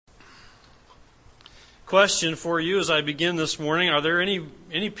Question for you as I begin this morning: are there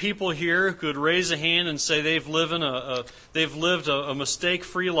any people here who could raise a hand and say they've lived a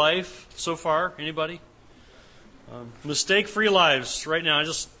mistake-free life so far? Anybody? Mistake-free lives right now.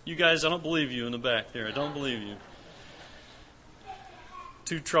 You guys, I don't believe you in the back there. I don't believe you.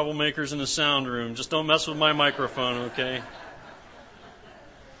 Two troublemakers in the sound room. Just don't mess with my microphone, okay?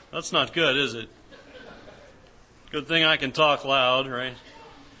 That's not good, is it? Good thing I can talk loud, right?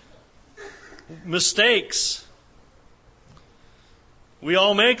 Mistakes. We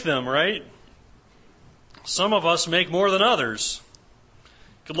all make them, right? Some of us make more than others. You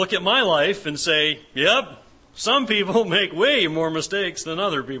could look at my life and say, yep, some people make way more mistakes than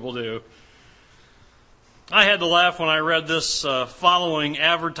other people do. I had to laugh when I read this following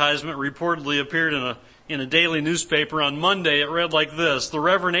advertisement reportedly appeared in a daily newspaper on Monday. It read like this: The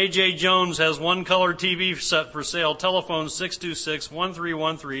Reverend A.J. Jones has one color TV set for sale. Telephone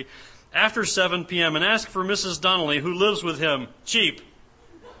 626-1313 after 7 p.m. and ask for Mrs. Donnelly, who lives with him. Cheap.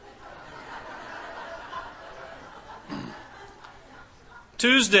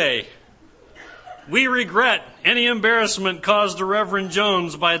 Tuesday. We regret any embarrassment caused to Reverend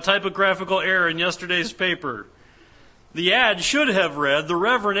Jones by a typographical error in yesterday's paper. The ad should have read, the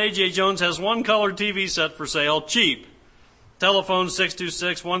Reverend A.J. Jones has one color TV set for sale, cheap. Telephone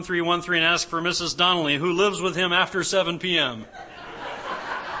 626-1313 and ask for Mrs. Donnelly, who lives with him after 7 p.m.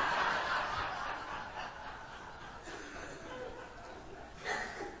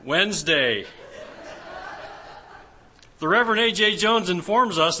 Wednesday. The Reverend A.J. Jones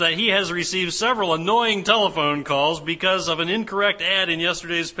informs us that he has received several annoying telephone calls because of an incorrect ad in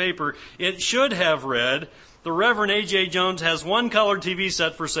yesterday's paper. It should have read, the Reverend A.J. Jones has one color TV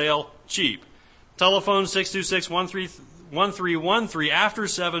set for sale, cheap. Telephone 626-1313 after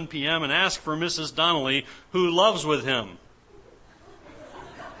 7 p.m. and ask for Mrs. Donnelly, who loves with him.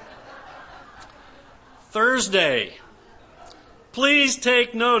 Thursday. Please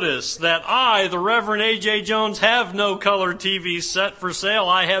take notice that I, the Reverend A.J. Jones, have no color TV set for sale.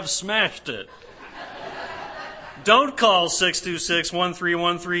 I have smashed it. Don't call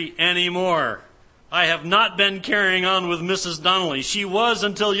 626-1313 anymore. I have not been carrying on with Mrs. Donnelly. She was,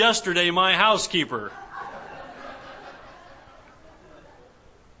 until yesterday, my housekeeper.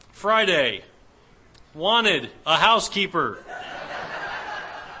 Friday. Wanted a housekeeper.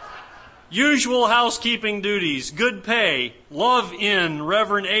 Usual housekeeping duties, good pay, love in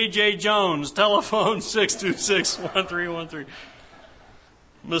Reverend A.J. Jones, telephone 626-1313.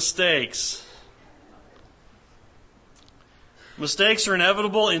 Mistakes. Mistakes are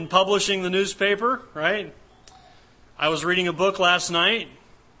inevitable in publishing the newspaper, right? I was reading a book last night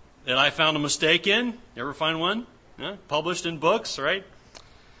that I found a mistake in. You ever find one? Yeah? Published in books, right?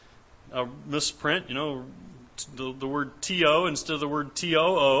 A misprint, the word T-O instead of the word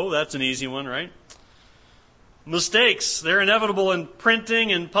T-O-O. That's an easy one, right? Mistakes. They're inevitable in printing,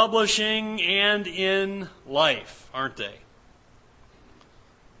 in publishing, and in life, aren't they?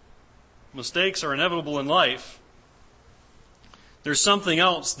 Mistakes are inevitable in life. There's something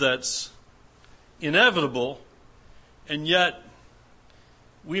else that's inevitable, and yet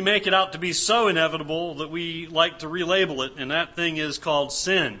we make it out to be so inevitable that we like to relabel it, and that thing is called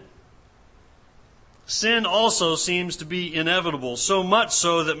sin. Sin also seems to be inevitable, so much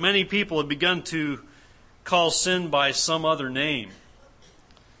so that many people have begun to call sin by some other name.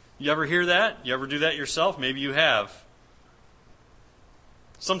 You ever hear that? You ever do that yourself? Maybe you have.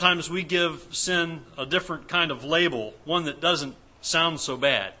 Sometimes we give sin a different kind of label, one that doesn't sound so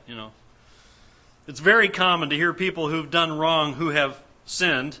bad, It's very common to hear people who've done wrong, who have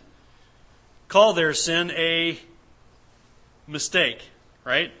sinned, call their sin a mistake,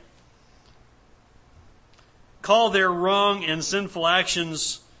 right? Call their wrong and sinful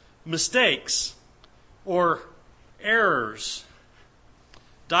actions mistakes or errors.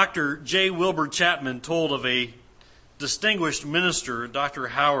 Dr. J. Wilbur Chapman told of a distinguished minister, Dr.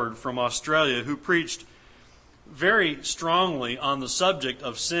 Howard from Australia, who preached very strongly on the subject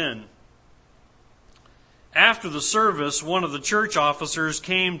of sin. After the service, one of the church officers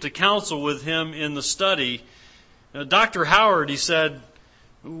came to counsel with him in the study. Dr. Howard, he said,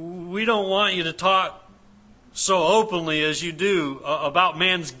 we don't want you to talk so openly as you do about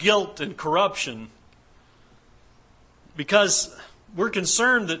man's guilt and corruption, because we're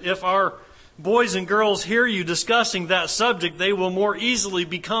concerned that if our boys and girls hear you discussing that subject, they will more easily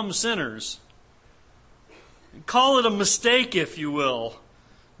become sinners. Call it a mistake, if you will,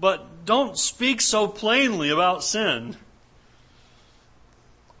 but don't speak so plainly about sin.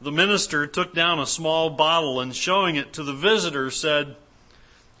 The minister took down a small bottle and, showing it to the visitor, said,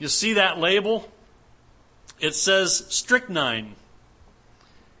 "You see that label? It says strychnine.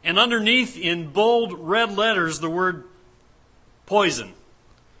 And underneath, in bold red letters, the word poison.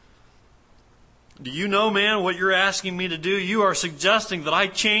 Do you know, man, what you're asking me to do? You are suggesting that I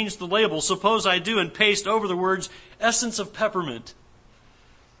change the label. Suppose I do and paste over the words essence of peppermint.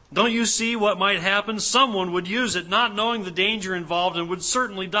 Don't you see what might happen? Someone would use it not knowing the danger involved and would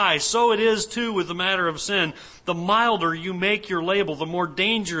certainly die. So it is too with the matter of sin. The milder you make your label, the more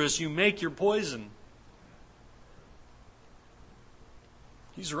dangerous you make your poison.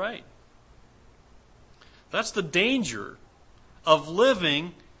 He's right. That's the danger of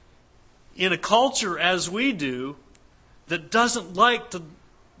living in a culture as we do that doesn't like to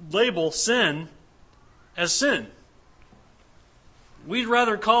label sin as sin. We'd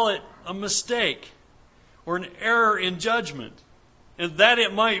rather call it a mistake or an error in judgment. And that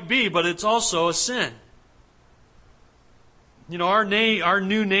it might be, but it's also a sin. You know, our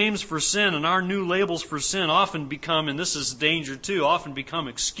new names for sin and our new labels for sin often become, and this is danger too, often become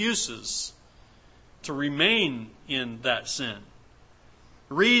excuses to remain in that sin.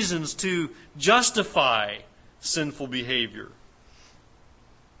 Reasons to justify sinful behavior.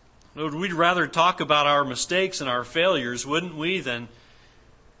 We'd rather talk about our mistakes and our failures, wouldn't we, than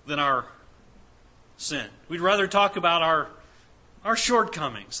our sin. We'd rather talk about our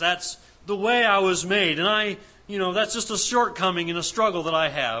shortcomings. That's the way I was made, and that's just a shortcoming and a struggle that I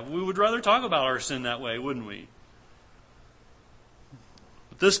have. We would rather talk about our sin that way, wouldn't we?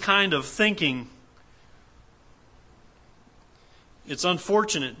 But this kind of thinking, it's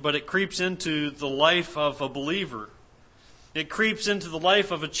unfortunate, but it creeps into the life of a believer. It creeps into the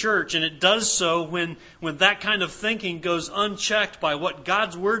life of a church, and it does so when that kind of thinking goes unchecked by what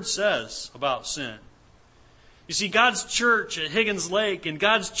God's Word says about sin. You see, God's church at Higgins Lake and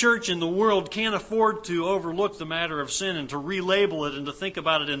God's church in the world can't afford to overlook the matter of sin and to relabel it and to think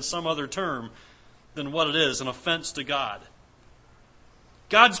about it in some other term than what it is, an offense to God.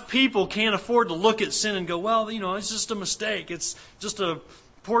 God's people can't afford to look at sin and go, well, it's just a mistake. It's just a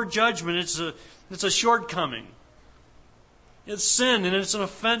poor judgment. It's a shortcoming. It's sin, and it's an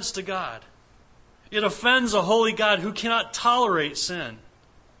offense to God. It offends a holy God who cannot tolerate sin.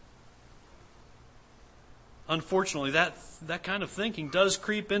 Unfortunately, that kind of thinking does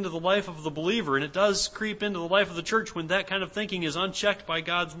creep into the life of the believer, and it does creep into the life of the church when that kind of thinking is unchecked by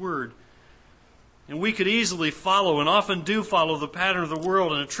God's Word. And we could easily follow, and often do follow, the pattern of the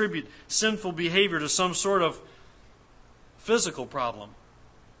world and attribute sinful behavior to some sort of physical problem.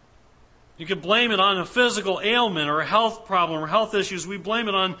 You could blame it on a physical ailment or a health problem or health issues. We blame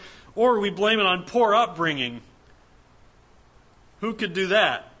it on poor upbringing. Who could do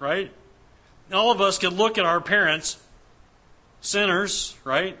that, right? All of us could look at our parents, sinners,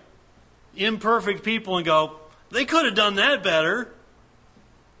 right? Imperfect people, and go, they could have done that better.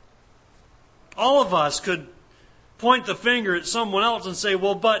 All of us could point the finger at someone else and say,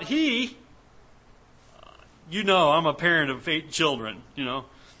 well, but he, I'm a parent of 8 children,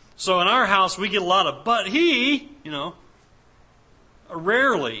 So in our house, we get a lot of, but he,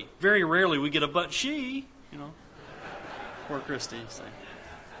 Rarely, very rarely, we get a but she, Poor Christy.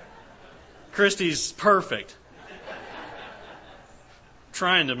 Christy's perfect.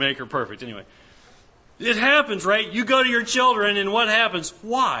 Trying to make her perfect, anyway. It happens, right? You go to your children, and what happens?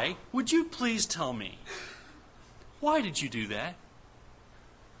 Why? Would you please tell me? Why did you do that?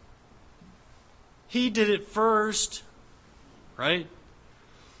 He did it first, right?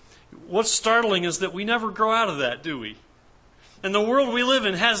 What's startling is that we never grow out of that, do we? And the world we live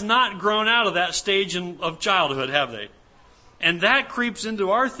in has not grown out of that stage of childhood, have they? And that creeps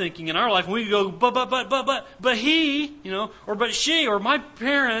into our thinking in our life. And we go, but he, or but she, or my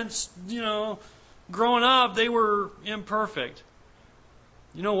parents, growing up, they were imperfect.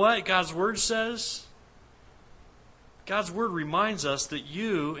 You know what God's Word says? God's Word reminds us that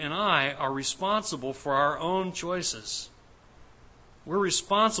you and I are responsible for our own choices. We're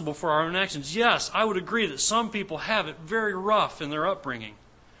responsible for our own actions. Yes, I would agree that some people have it very rough in their upbringing.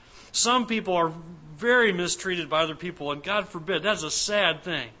 Some people are very mistreated by other people, and God forbid, that's a sad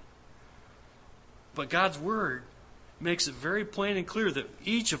thing. But God's Word makes it very plain and clear that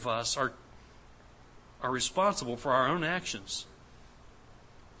each of us are responsible for our own actions.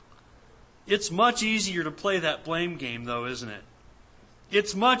 It's much easier to play that blame game, though, isn't it?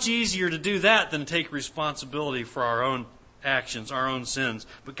 It's much easier to do that than take responsibility for our own actions, our own sins.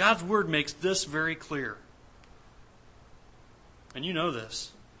 But God's Word makes this very clear. And you know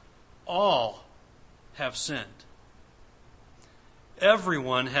this. All have sinned.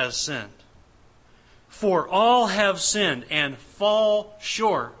 Everyone has sinned. For all have sinned and fall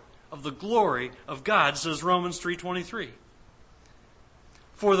short of the glory of God, says Romans 3:23.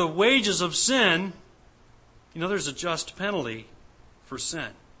 For the wages of sin, there's a just penalty for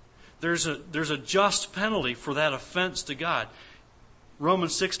sin. there's a just penalty for that offense to God.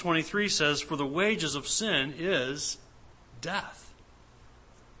 Romans 6:23 says, "For the wages of sin is death."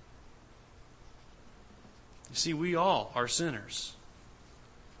 You see, we all are sinners.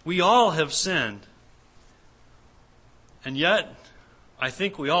 We all have sinned. And yet, I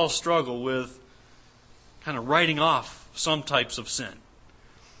think we all struggle with kind of writing off some types of sin.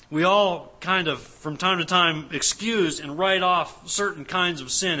 We all kind of, from time to time, excuse and write off certain kinds of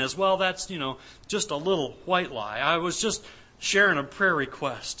sin as, well, that's, just a little white lie. I was just sharing a prayer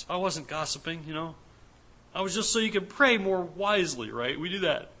request. I wasn't gossiping, I was just so you could pray more wisely, right? We do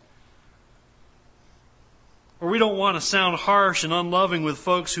that. Or we don't want to sound harsh and unloving with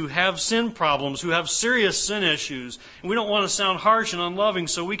folks who have sin problems, who have serious sin issues. And we don't want to sound harsh and unloving,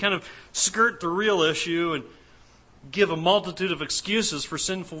 so we kind of skirt the real issue and give a multitude of excuses for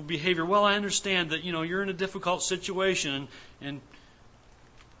sinful behavior. Well, I understand that, you're in a difficult situation, and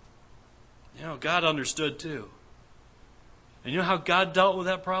God understood too. And you know how God dealt with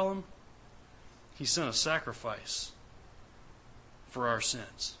that problem? He sent a sacrifice for our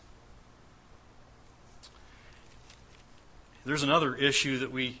sins. There's another issue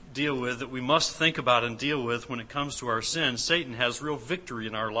that we deal with, that we must think about and deal with when it comes to our sin. Satan has real victory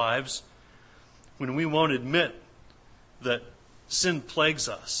in our lives when we won't admit that sin plagues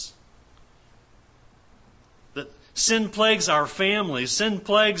us. That sin plagues our families, sin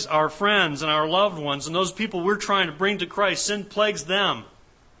plagues our friends and our loved ones, and those people we're trying to bring to Christ. Sin plagues them.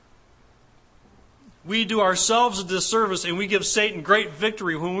 We do ourselves a disservice, and we give Satan great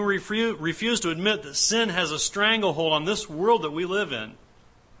victory when we refuse to admit that sin has a stranglehold on this world that we live in.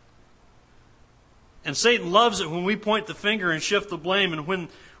 And Satan loves it when we point the finger and shift the blame, and when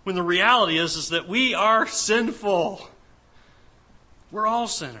the reality is that we are sinful. We're all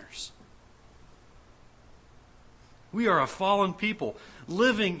sinners. We are a fallen people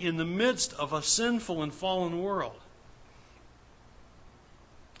living in the midst of a sinful and fallen world.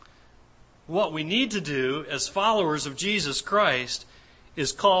 What we need to do as followers of Jesus Christ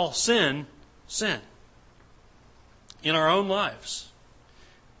is call sin, sin in our own lives.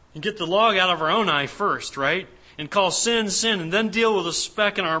 And get the log out of our own eye first, right? And call sin, sin, and then deal with a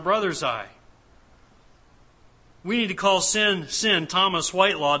speck in our brother's eye. We need to call sin, sin. Thomas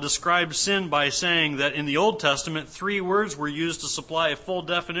Whitelaw described sin by saying that in the Old Testament, 3 words were used to supply a full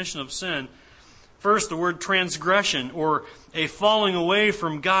definition of sin. First, the word transgression, or a falling away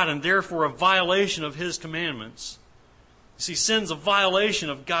from God and therefore a violation of His commandments. You see, sin's a violation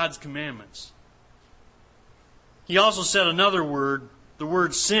of God's commandments. He also said another word, the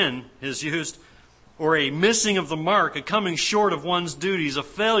word sin is used, or a missing of the mark, a coming short of one's duties, a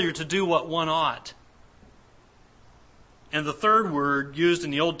failure to do what one ought. And the third word used in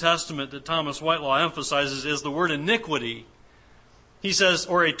the Old Testament that Thomas Whitelaw emphasizes is the word iniquity. He says,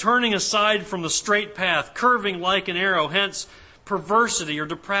 or a turning aside from the straight path, curving like an arrow, hence perversity or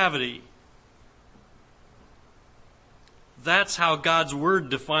depravity. That's how God's Word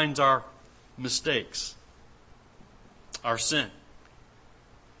defines our mistakes, our sin.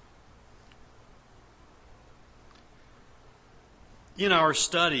 In our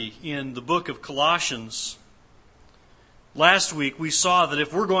study in the book of Colossians, last week we saw that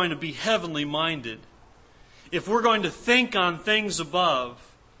if we're going to be heavenly minded, if we're going to think on things above,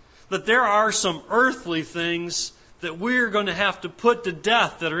 that there are some earthly things that we're going to have to put to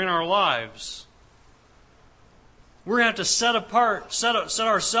death that are in our lives. We're going to have to set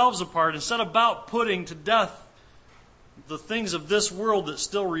ourselves apart and set about putting to death the things of this world that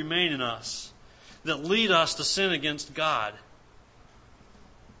still remain in us, that lead us to sin against God.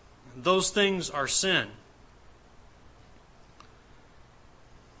 Those things are sin.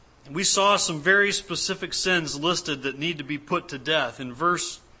 We saw some very specific sins listed that need to be put to death. In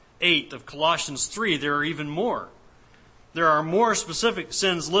verse 8 of Colossians 3, there are even more. There are more specific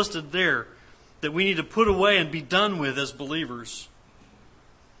sins listed there that we need to put away and be done with as believers.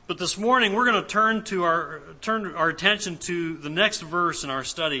 But this morning we're going to turn our attention to the next verse in our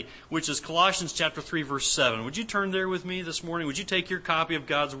study, which is Colossians chapter 3, verse 7. Would you turn there with me this morning? Would you take your copy of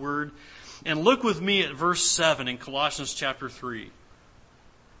God's Word and look with me at verse 7 in Colossians chapter 3.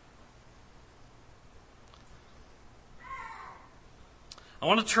 I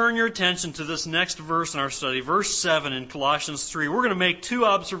want to turn your attention to this next verse in our study, verse 7 in Colossians 3. We're going to make 2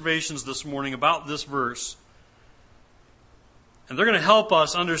 observations this morning about this verse. And they're going to help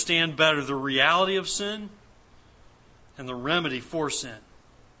us understand better the reality of sin and the remedy for sin.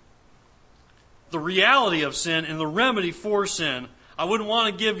 The reality of sin and the remedy for sin. I wouldn't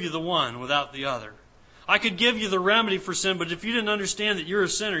want to give you the one without the other. I could give you the remedy for sin, but if you didn't understand that you're a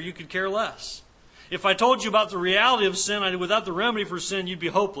sinner, you could care less. If I told you about the reality of sin, without the remedy for sin, you'd be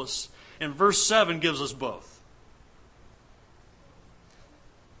hopeless. And verse 7 gives us both.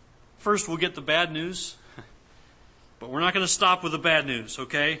 First, we'll get the bad news. But we're not going to stop with the bad news,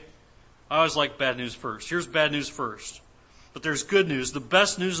 okay? I always like bad news first. Here's bad news first. But there's good news. The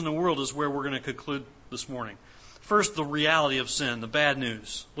best news in the world is where we're going to conclude this morning. First, the reality of sin, the bad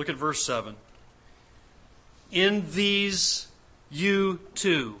news. Look at verse 7. In these you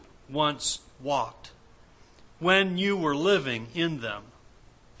too once walked, when you were living in them.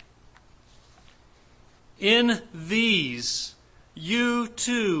 In these you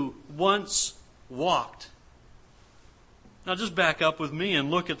too once walked. Now just back up with me and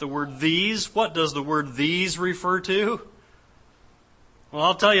look at the word these. What does the word these refer to? Well,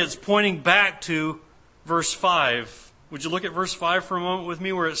 I'll tell you, it's pointing back to verse 5. Would you look at verse 5 for a moment with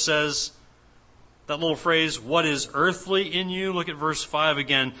me where it says, that little phrase, what is earthly in you? Look at verse 5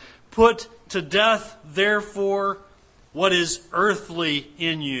 again. Put to death, therefore, what is earthly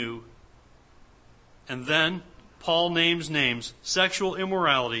in you. And then Paul names names: sexual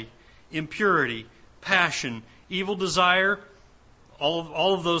immorality, impurity, passion, evil desire.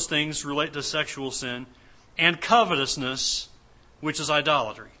 All of those things relate to sexual sin. And covetousness, which is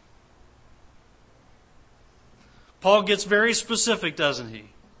idolatry. Paul gets very specific, doesn't he?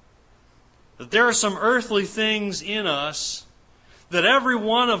 That there are some earthly things in us that every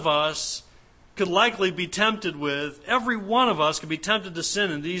one of us could likely be tempted with. Every one of us could be tempted to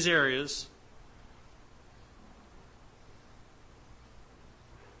sin in these areas.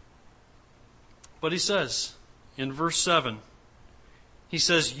 But he says, in verse 7, he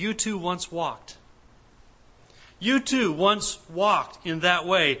says, you too once walked. You too once walked in that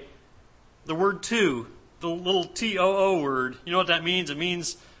way. The word too, the little T-O-O word, you know what that means? It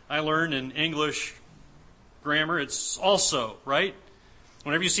means, I learned in English grammar, it's also, right?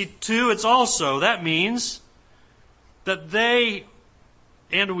 Whenever you see to, it's also. That means that they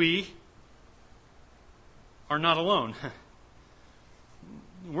and we are not alone.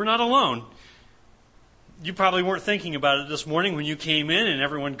 We're not alone. You probably weren't thinking about it this morning when you came in and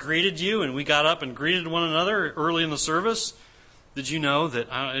everyone greeted you and we got up and greeted one another early in the service. Did you know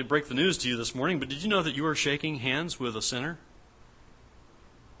that, I didn't break the news to you this morning, but did you know that you were shaking hands with a sinner?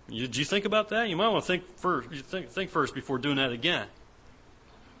 Did you think about that? You might want to think first before doing that again.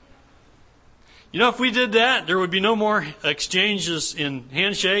 You know, if we did that, there would be no more exchanges in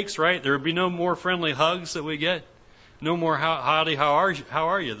handshakes, right? There would be no more friendly hugs that we get. No more howdy, how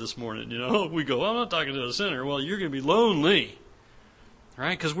are you this morning? You know, we go, well, I'm not talking to a sinner. Well, you're going to be lonely,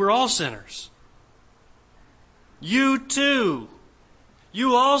 right? Because we're all sinners. You too,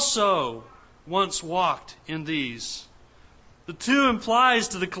 you also once walked in these. The two implies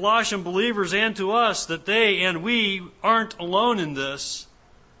to the Colossian believers and to us that they and we aren't alone in this.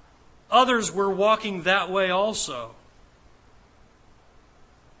 Others were walking that way also.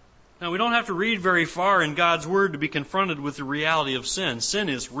 Now, we don't have to read very far in God's Word to be confronted with the reality of sin. Sin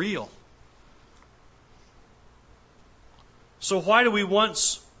is real. So why do we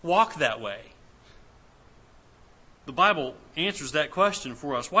once walk that way? The Bible answers that question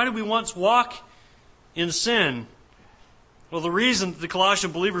for us. Why did we once walk in sin? Well, the reason the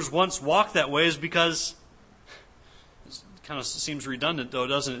Colossian believers once walked that way is because, it kind of seems redundant though,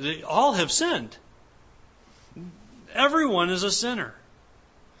 doesn't it? All have sinned. Everyone is a sinner.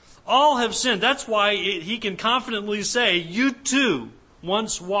 All have sinned. That's why he can confidently say, you too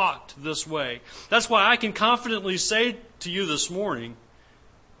once walked this way. That's why I can confidently say to you this morning,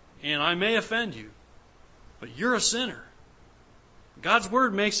 and I may offend you, but you're a sinner. God's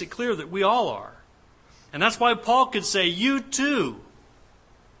Word makes it clear that we all are. And that's why Paul could say, you too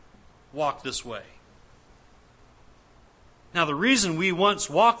walk this way. Now, the reason we once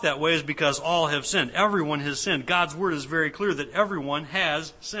walked that way is because all have sinned. Everyone has sinned. God's Word is very clear that everyone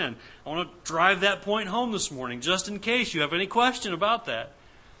has sinned. I want to drive that point home this morning, just in case you have any question about that.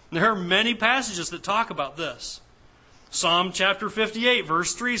 There are many passages that talk about this. Psalm chapter 58,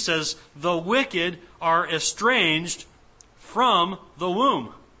 verse 3 says, the wicked are estranged from the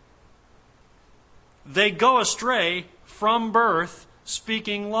womb. They go astray from birth,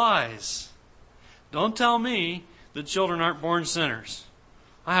 speaking lies. Don't tell me that children aren't born sinners.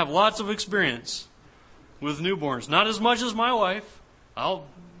 I have lots of experience with newborns. Not as much as my wife. I'll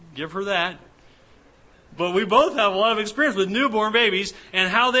give her that. But we both have a lot of experience with newborn babies and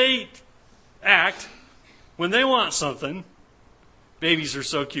how they act when they want something. Babies are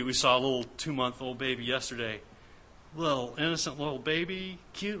so cute. We saw a little 2-month-old baby yesterday. Little innocent little baby,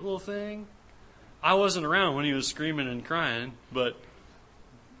 cute little thing. I wasn't around when he was screaming and crying, but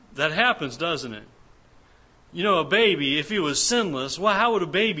that happens, doesn't it? You know, a baby, if he was sinless, well, how would a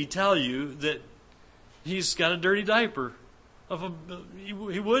baby tell you that he's got a dirty diaper. He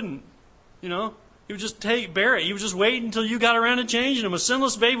wouldn't, He would just bear it. He would just wait until you got around to changing him. A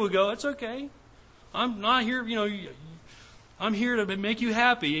sinless baby would go, "It's okay. I'm not here, I'm here to make you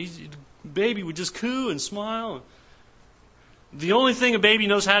happy." The baby would just coo and smile. The only thing a baby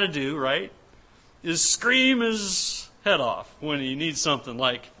knows how to do, right, is scream his head off when he needs something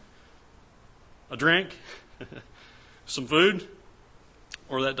like a drink, some food,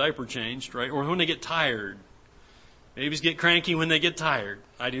 or that diaper changed, right? Or when they get tired. Babies get cranky when they get tired.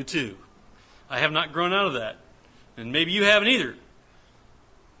 I do too. I have not grown out of that. And maybe you haven't either.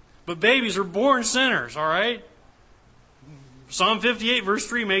 But babies are born sinners, all right? Psalm 58 verse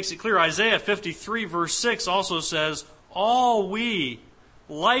 3 makes it clear. Isaiah 53 verse 6 also says, "All we,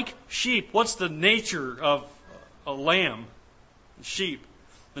 like sheep." What's the nature of a lamb? Sheep.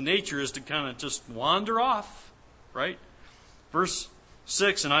 The nature is to kind of just wander off, right? Verse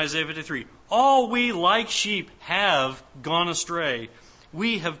 6 in Isaiah 53. "All we, like sheep, have gone astray.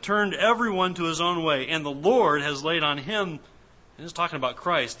 We have turned everyone to his own way, and the Lord has laid on him," and it's talking about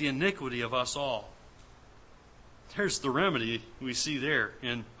Christ, "the iniquity of us all." There's the remedy we see there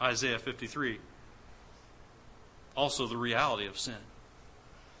in Isaiah 53. Also the reality of sin.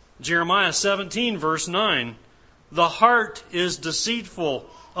 Jeremiah 17 verse 9. "The heart is deceitful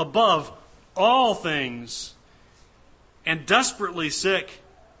above all things and desperately sick."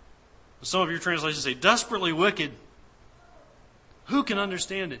 Some of your translations say desperately wicked. Who can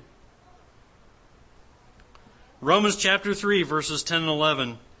understand it? Romans chapter 3 verses 10 and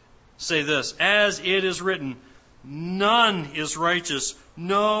 11 say this, "As it is written, none is righteous,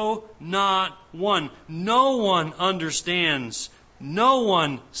 no, not one. No one understands. No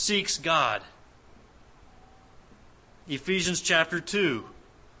one seeks God." Ephesians chapter 2.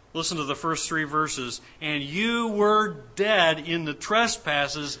 Listen to the first 3 verses. "And you were dead in the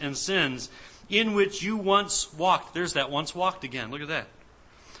trespasses and sins in which you once walked." There's that once walked again. Look at that.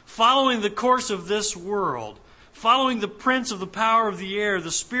 "Following the course of this world, following the prince of the power of the air,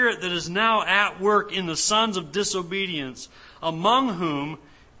 the spirit that is now at work in the sons of disobedience, among whom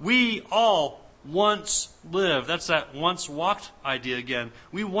we all once lived." That's that once walked idea again.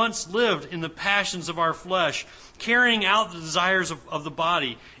 We once lived in the passions of our flesh, carrying out the desires of the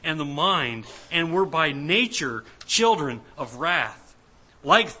body and the mind, and were by nature children of wrath,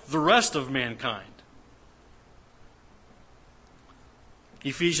 like the rest of mankind.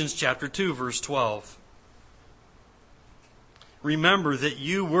 Ephesians chapter 2, verse 12. "Remember that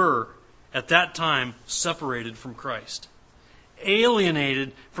you were, at that time, separated from Christ,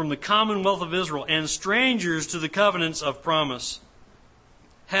 alienated from the commonwealth of Israel, and strangers to the covenants of promise,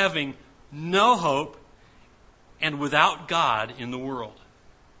 having no hope and without God in the world."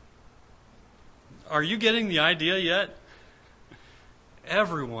 Are you getting the idea yet?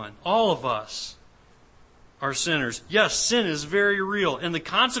 Everyone, all of us, are sinners. Yes, sin is very real, and the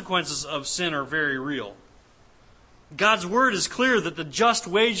consequences of sin are very real. God's word is clear that the just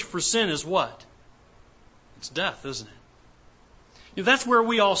wage for sin is what? It's death, isn't it? That's where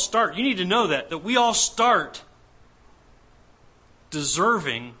we all start. You need to know that we all start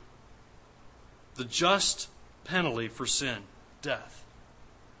deserving the just penalty for sin, death.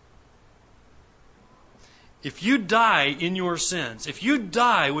 If you die in your sins, if you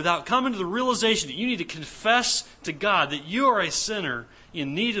die without coming to the realization that you need to confess to God that you are a sinner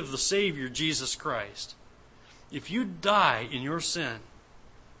in need of the Savior, Jesus Christ, if you die in your sin,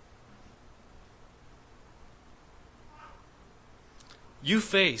 you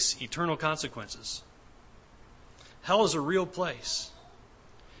face eternal consequences. Hell is a real place.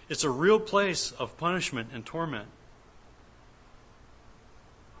 It's a real place of punishment and torment.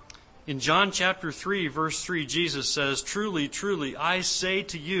 In John chapter 3, verse 3, Jesus says, "Truly, truly, I say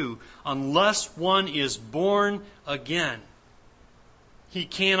to you, unless one is born again, he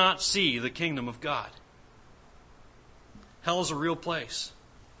cannot see the kingdom of God." Hell is a real place.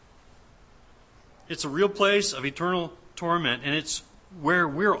 It's a real place of eternal torment, and it's where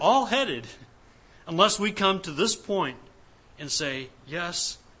we're all headed unless we come to this point and say,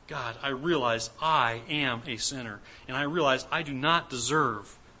 "Yes, God, I realize I am a sinner, and I realize I do not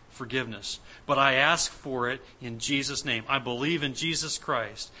deserve forgiveness, but I ask for it in Jesus' name. I believe in Jesus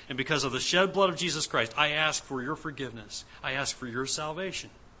Christ, and because of the shed blood of Jesus Christ, I ask for your forgiveness. I ask for your salvation."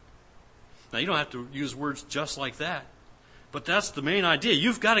 Now, you don't have to use words just like that, but that's the main idea.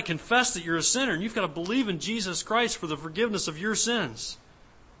 You've got to confess that you're a sinner, and you've got to believe in Jesus Christ for the forgiveness of your sins.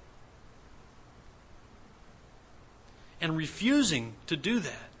 And refusing to do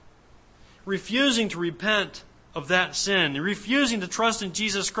that, refusing to repent of that sin, and refusing to trust in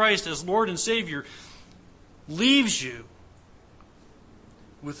Jesus Christ as Lord and Savior, leaves you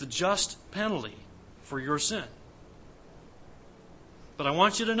with the just penalty for your sin. But I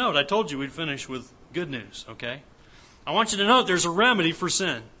want you to note, I told you we'd finish with good news, okay? I want you to note there's a remedy for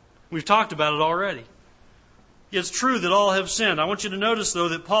sin. We've talked about it already. It's true that all have sinned. I want you to notice, though,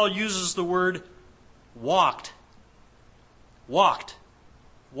 that Paul uses the word walked. Walked.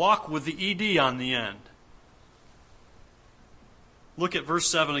 Walk with the ED on the end. Look at verse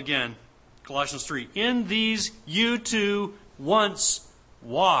 7 again, Colossians 3. In these you too once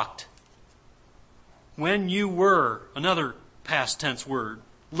walked when you were, another past tense word,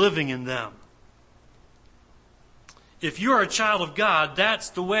 living in them. If you are a child of God, that's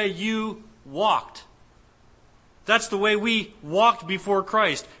the way you walked. That's the way we walked before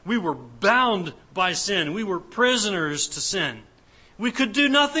Christ. We were bound by sin. We were prisoners to sin. We could do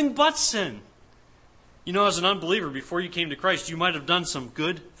nothing but sin. You know, as an unbeliever, before you came to Christ, you might have done some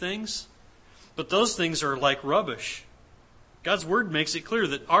good things, but those things are like rubbish. God's Word makes it clear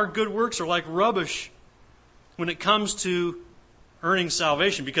that our good works are like rubbish when it comes to earning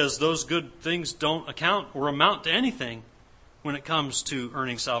salvation, because those good things don't account or amount to anything when it comes to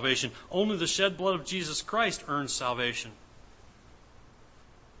earning salvation. Only the shed blood of Jesus Christ earns salvation.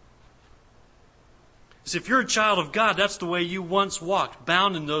 So if you're a child of God, that's the way you once walked,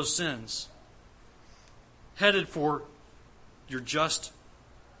 bound in those sins, headed for your just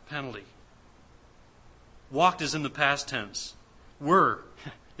penalty. Walked is in the past tense. Were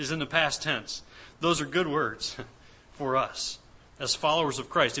is in the past tense. Those are good words for us as followers of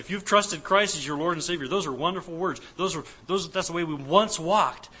Christ. If you've trusted Christ as your Lord and Savior, those are wonderful words. That's the way we once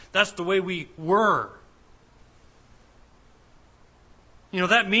walked. That's the way we were. You know,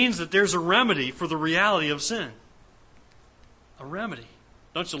 that means that there's a remedy for the reality of sin. A remedy.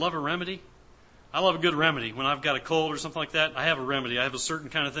 Don't you love a remedy? I love a good remedy. When I've got a cold or something like that, I have a remedy. I have a certain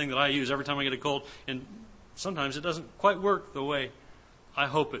kind of thing that I use every time I get a cold, and sometimes it doesn't quite work the way I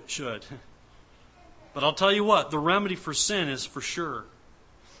hope it should. But I'll tell you what, the remedy for sin is for sure.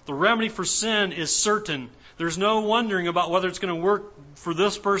 The remedy for sin is certain. There's no wondering about whether it's going to work for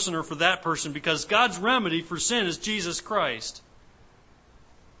this person or for that person, because God's remedy for sin is Jesus Christ.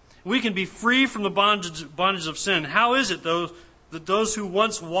 We can be free from the bondage of sin. How is it, though, that those who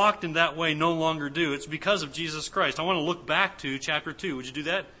once walked in that way no longer do? It's because of Jesus Christ. I want to look back to chapter 2. Would you do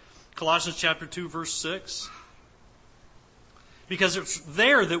that? Colossians chapter 2, verse 6. Because it's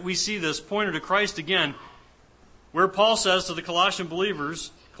there that we see this pointer to Christ again, where Paul says to the Colossian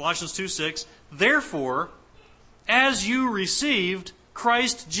believers, Colossians 2:6, therefore, as you received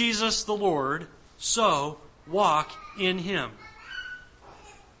Christ Jesus the Lord, so walk in Him.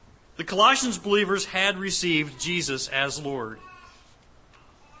 The Colossians believers had received Jesus as Lord.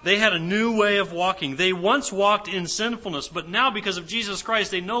 They had a new way of walking. They once walked in sinfulness, but now because of Jesus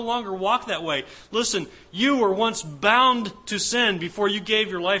Christ, they no longer walk that way. Listen, you were once bound to sin before you gave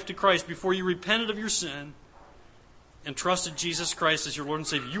your life to Christ, before you repented of your sin and trusted Jesus Christ as your Lord and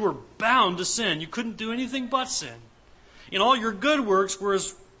Savior. You were bound to sin. You couldn't do anything but sin. And all your good works were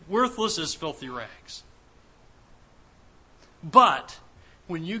as worthless as filthy rags. But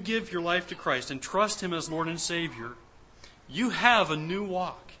when you give your life to Christ and trust Him as Lord and Savior, you have a new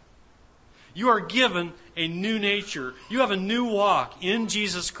walk. You are given a new nature. You have a new walk in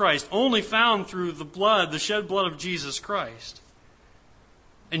Jesus Christ, only found through the blood, the shed blood of Jesus Christ.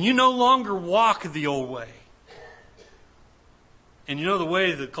 And you no longer walk the old way. And you know, the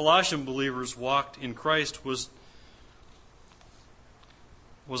way the Colossian believers walked in Christ was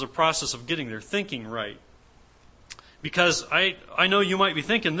a process of getting their thinking right. Because I know you might be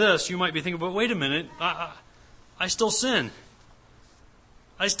thinking this. You might be thinking, but wait a minute, I still sin.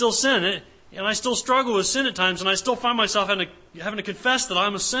 I still sin, and I still struggle with sin at times, and I still find myself having to confess that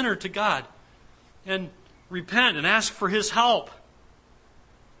I'm a sinner to God and repent and ask for His help.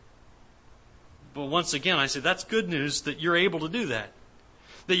 But once again, I say that's good news that you're able to do that.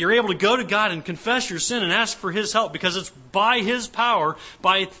 That you're able to go to God and confess your sin and ask for His help, because it's by His power,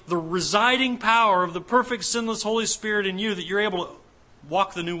 by the residing power of the perfect, sinless Holy Spirit in you, that you're able to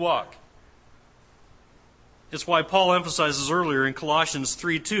walk the new walk. It's why Paul emphasizes earlier in Colossians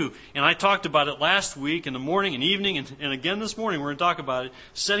 3:2, and I talked about it last week in the morning and evening, and again this morning we're going to talk about it,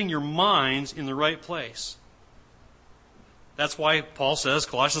 setting your minds in the right place. That's why Paul says,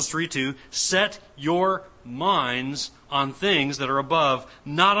 Colossians 3:2, set your minds on things that are above,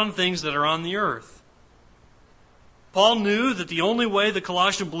 not on things that are on the earth. Paul knew that the only way the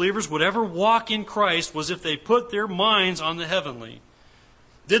Colossian believers would ever walk in Christ was if they put their minds on the heavenly.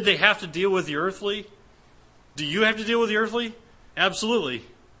 Did they have to deal with the earthly? Do you have to deal with the earthly? Absolutely.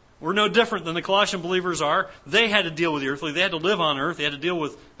 We're no different than the Colossian believers are. They had to deal with the earthly. They had to live on earth. They had to deal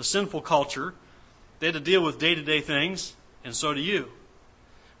with a sinful culture. They had to deal with day-to-day things, and so do you.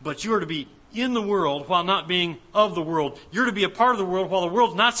 But you are to be in the world while not being of the world. You're to be a part of the world while the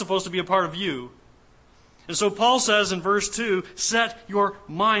world's not supposed to be a part of you. And so Paul says in verse 2, set your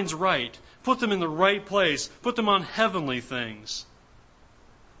minds right. Put them in the right place. Put them on heavenly things.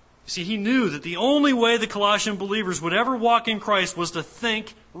 You see, he knew that the only way the Colossian believers would ever walk in Christ was to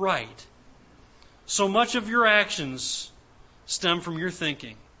think right. So much of your actions stem from your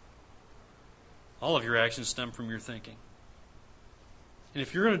thinking. All of your actions stem from your thinking. And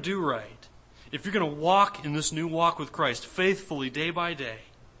if you're going to do right, if you're going to walk in this new walk with Christ faithfully day by day,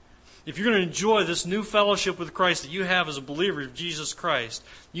 if you're going to enjoy this new fellowship with Christ that you have as a believer of Jesus Christ,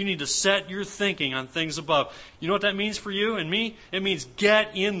 you need to set your thinking on things above. You know what that means for you and me? It means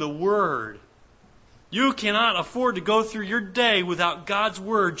get in the Word. You cannot afford to go through your day without God's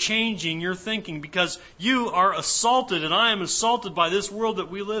Word changing your thinking, because you are assaulted, and I am assaulted by this world that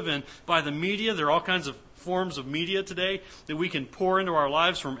we live in, by the media. There are all kinds of forms of media today that we can pour into our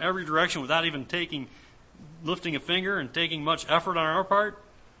lives from every direction without even lifting a finger and taking much effort on our part.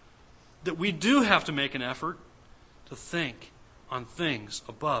 That we do have to make an effort to think on things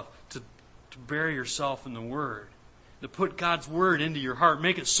above, to bury yourself in the Word, to put God's Word into your heart,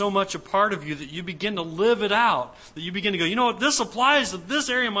 make it so much a part of you that you begin to live it out, that you begin to go, you know what, this applies to this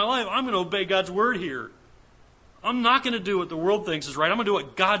area of my life. I'm going to obey God's Word here. I'm not going to do what the world thinks is right. I'm going to do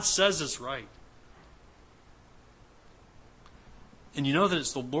what God says is right. And you know that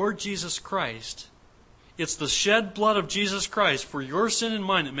it's the Lord Jesus Christ, it's the shed blood of Jesus Christ for your sin and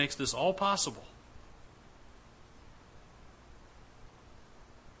mine that makes this all possible.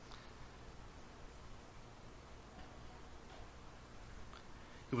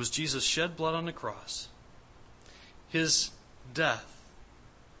 It was Jesus' shed blood on the cross. His death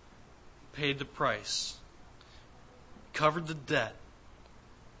paid the price, covered the debt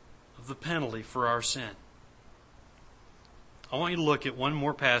of the penalty for our sin. I want you to look at one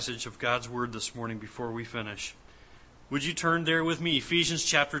more passage of God's Word this morning before we finish. Would you turn there with me? Ephesians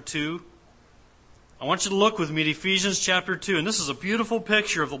chapter 2. I want you to look with me at Ephesians chapter 2. And this is a beautiful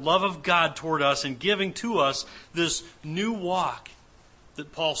picture of the love of God toward us and giving to us this new walk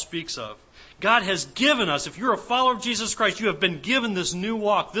that Paul speaks of. God has given us, if you're a follower of Jesus Christ, you have been given this new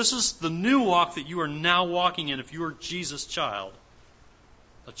walk. This is the new walk that you are now walking in if you are Jesus' child,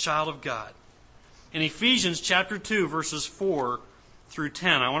 a child of God. In Ephesians chapter 2, verses 4 through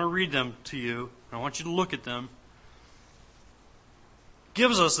 10, I want to read them to you. I want you to look at them. It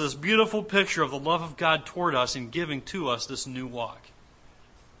gives us this beautiful picture of the love of God toward us in giving to us this new walk.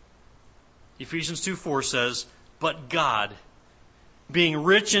 Ephesians 2:4 says, but God, being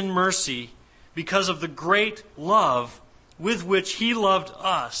rich in mercy, because of the great love with which He loved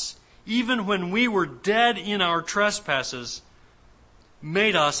us, even when we were dead in our trespasses,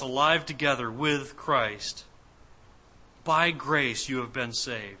 made us alive together with Christ. By grace you have been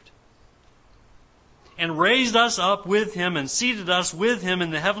saved. And raised us up with Him and seated us with Him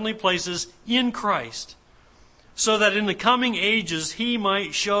in the heavenly places in Christ, so that in the coming ages He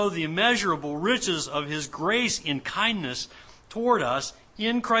might show the immeasurable riches of His grace in kindness toward us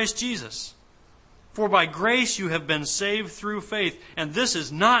in Christ Jesus. For by grace you have been saved through faith, and this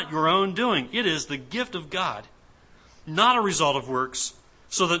is not your own doing. It is the gift of God, not a result of works,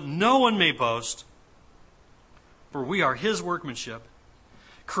 so that no one may boast. For we are His workmanship,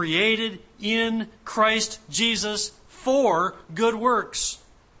 created in Christ Jesus for good works,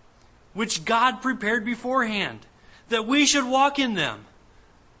 which God prepared beforehand, that we should walk in them.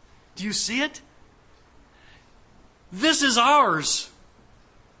 Do you see it? This is ours.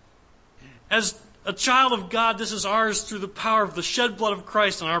 As a child of God, this is ours through the power of the shed blood of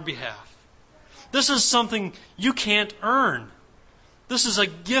Christ on our behalf. This is something you can't earn. This is a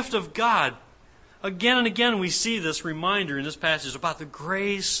gift of God. Again and again we see this reminder in this passage about the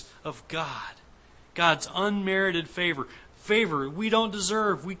grace of God. God's unmerited favor. Favor we don't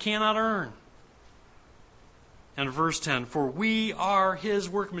deserve, we cannot earn. And verse 10, for we are His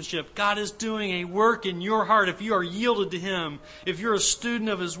workmanship. God is doing a work in your heart if you are yielded to Him, if you're a student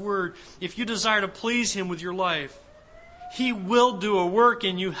of His Word, if you desire to please Him with your life. He will do a work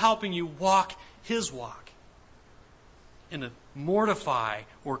in you, helping you walk His walk. And to mortify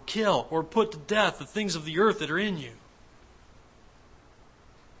or kill or put to death the things of the earth that are in you.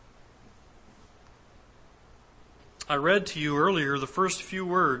 I read to you earlier the first few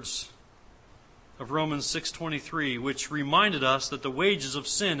words of Romans 6:23, which reminded us that the wages of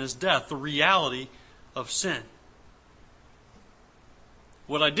sin is death, the reality of sin.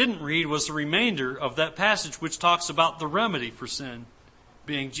 What I didn't read was the remainder of that passage which talks about the remedy for sin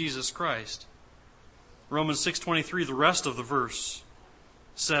being Jesus Christ. Romans 6:23, the rest of the verse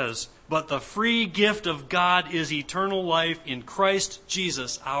says, but the free gift of God is eternal life in Christ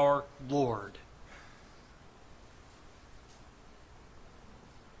Jesus our Lord.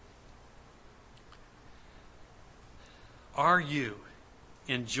 Are you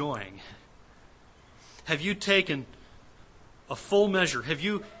enjoying? Have you taken a full measure? Have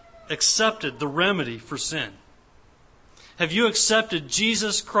you accepted the remedy for sin? Have you accepted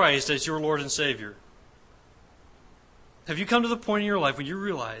Jesus Christ as your Lord and Savior? Have you come to the point in your life when you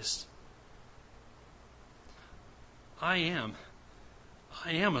realize, I am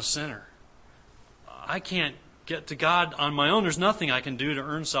a sinner. I can't get to God on my own. There's nothing I can do to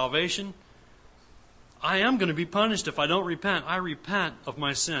earn salvation. I am going to be punished if I don't repent. I repent of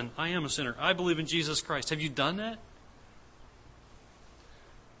my sin. I am a sinner. I believe in Jesus Christ. Have you done that?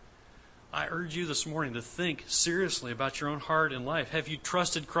 I urge you this morning to think seriously about your own heart and life. Have you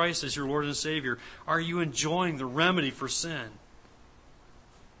trusted Christ as your Lord and Savior? Are you enjoying the remedy for sin?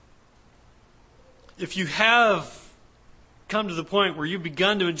 If you have come to the point where you've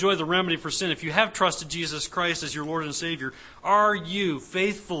begun to enjoy the remedy for sin, if you have trusted Jesus Christ as your Lord and Savior, are you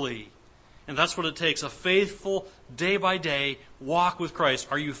faithfully, and that's what it takes, a faithful, day-by-day walk with Christ.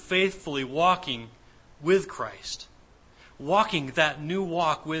 Are you faithfully walking with Christ? Walking that new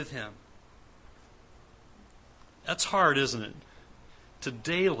walk with Him. That's hard, isn't it? To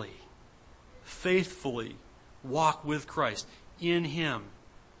daily, faithfully walk with Christ, in Him,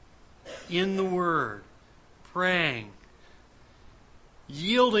 in the Word, praying,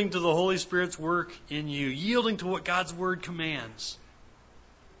 yielding to the Holy Spirit's work in you, yielding to what God's Word commands.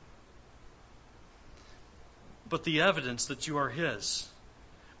 But the evidence that you are His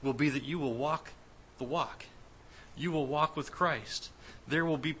will be that you will walk the walk. You will walk with Christ. There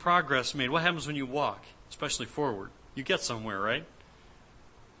will be progress made. What happens when you walk? Especially forward. You get somewhere, right?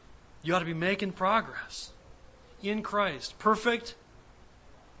 You ought to be making progress in Christ. Perfect?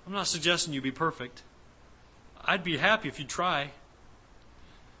 I'm not suggesting you be perfect. I'd be happy if you'd try.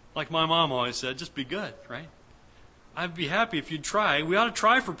 Like my mom always said, just be good, right? I'd be happy if you'd try. We ought to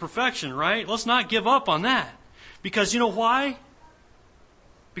try for perfection, right? Let's not give up on that. Because you know why?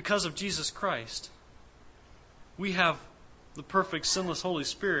 Because of Jesus Christ. We have the perfect, sinless Holy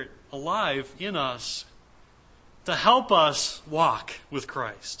Spirit alive in us to help us walk with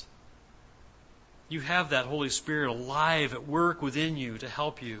Christ. You have that Holy Spirit alive at work within you to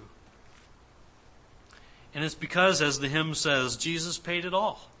help you. And it's because, as the hymn says, Jesus paid it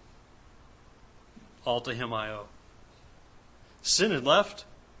all. All to Him I owe. Sin had left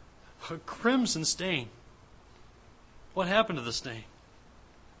a crimson stain. What happened to the stain?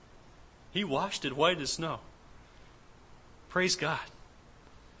 He washed it white as snow. Praise God.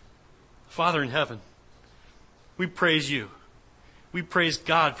 Father in heaven, we praise You. We praise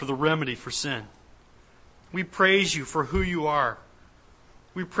God for the remedy for sin. We praise You for who You are.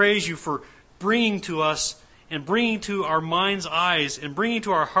 We praise You for bringing to us and bringing to our mind's eyes and bringing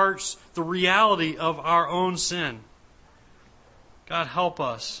to our hearts the reality of our own sin. God, help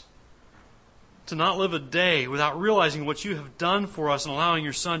us to not live a day without realizing what You have done for us and allowing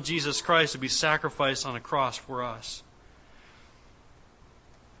Your Son, Jesus Christ, to be sacrificed on a cross for us.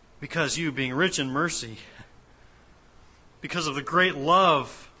 Because You, being rich in mercy, because of the great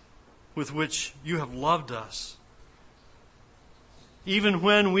love with which You have loved us, even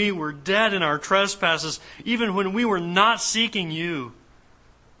when we were dead in our trespasses, even when we were not seeking You,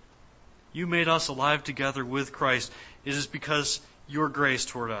 You made us alive together with Christ. It is because Your grace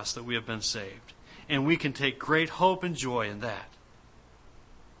toward us that we have been saved. And we can take great hope and joy in that.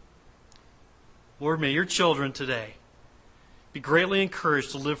 Lord, may Your children today be greatly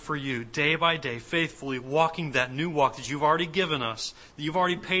encouraged to live for You day by day, faithfully walking that new walk that You've already given us, that You've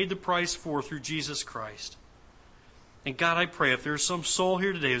already paid the price for through Jesus Christ. And God, I pray if there's some soul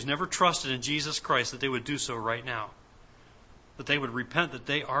here today who's never trusted in Jesus Christ, that they would do so right now. That they would repent that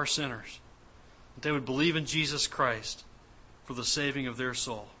they are sinners. That they would believe in Jesus Christ for the saving of their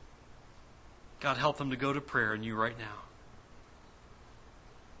soul. God, help them to go to prayer in You right now.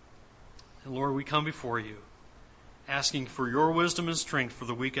 And Lord, we come before You, asking for Your wisdom and strength for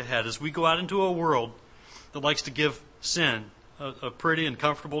the week ahead as we go out into a world that likes to give sin a pretty and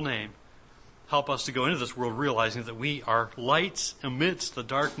comfortable name. Help us to go into this world realizing that we are lights amidst the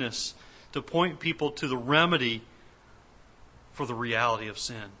darkness to point people to the remedy for the reality of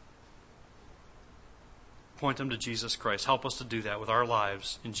sin. Point them to Jesus Christ. Help us to do that with our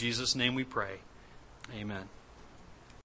lives. In Jesus' name we pray. Amen.